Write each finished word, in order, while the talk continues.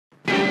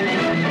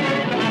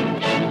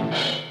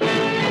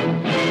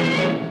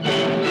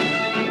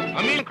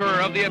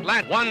of the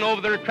Atlantic won over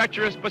the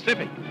treacherous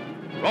Pacific.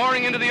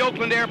 Roaring into the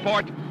Oakland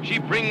airport, she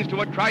brings to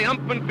a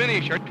triumphant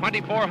finish her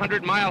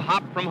 2,400-mile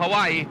hop from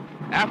Hawaii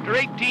after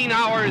 18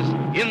 hours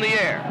in the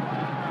air.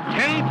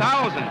 10,000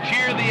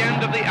 cheer the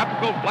end of the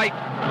epical flight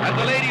as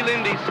the Lady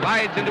Lindy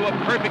slides into a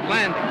perfect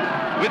landing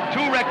with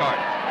 2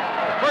 records.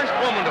 The first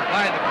woman to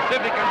fly the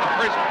Pacific and the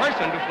first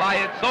person to fly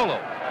it solo.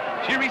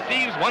 She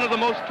receives one of the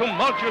most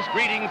tumultuous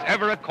greetings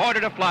ever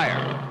accorded a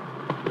flyer.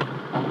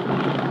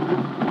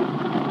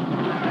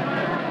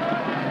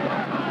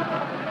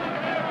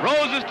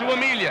 Roses to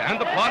Amelia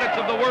and the plaudits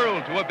of the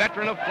world to a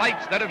veteran of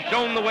flights that have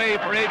shown the way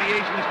for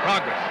aviation's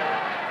progress.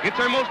 It's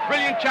her most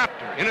brilliant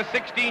chapter in a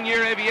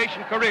 16-year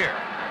aviation career.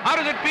 How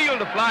does it feel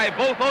to fly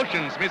both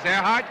oceans, Miss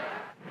Earhart?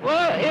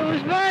 Well, it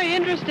was very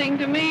interesting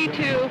to me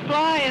to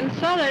fly in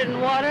southern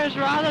waters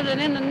rather than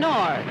in the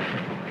north.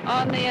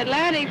 On the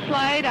Atlantic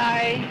flight,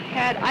 I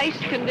had ice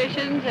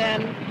conditions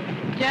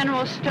and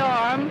general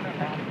storm.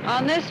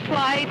 On this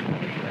flight,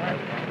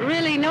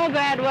 really no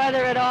bad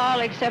weather at all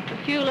except a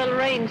few little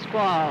rain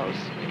squalls.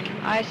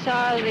 I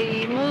saw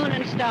the moon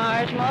and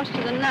stars most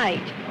of the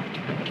night.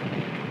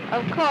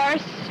 Of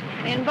course,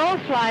 in both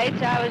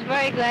flights, I was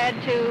very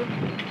glad to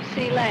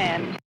see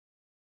land.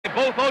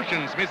 Both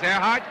oceans, Miss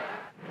Earhart?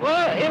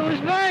 Well, it was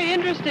very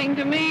interesting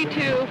to me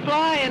to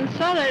fly in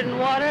southern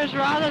waters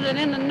rather than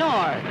in the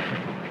north.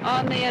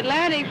 On the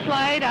Atlantic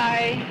flight,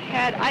 I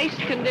had ice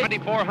conditions.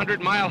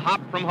 2,400-mile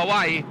hop from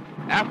Hawaii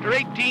after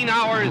 18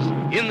 hours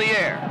in the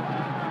air.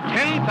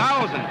 10,000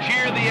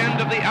 cheer the end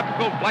of the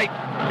epical flight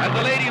as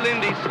the Lady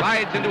Lindy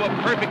slides into a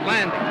perfect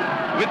landing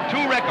with 2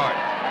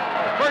 records.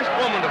 The first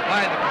woman to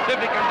fly the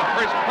Pacific and the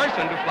first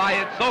person to fly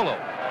it solo.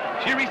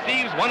 She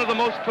receives one of the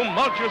most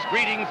tumultuous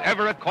greetings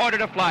ever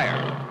accorded a flyer.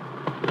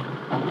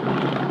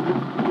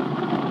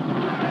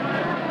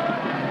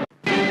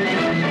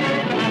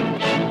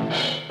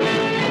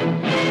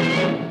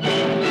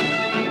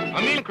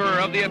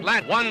 Amelia of the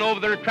Atlantic won over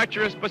the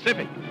treacherous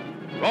Pacific.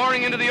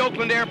 Roaring into the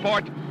Oakland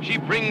airport, she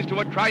brings to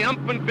a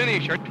triumphant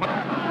finish her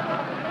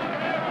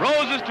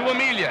Roses to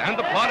Amelia and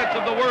the plaudits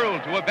of the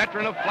world to a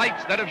veteran of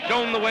flights that have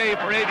shown the way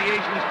for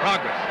aviation's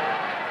progress.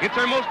 It's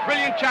her most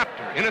brilliant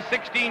chapter in a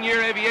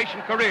 16-year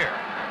aviation career.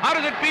 How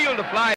does it feel to fly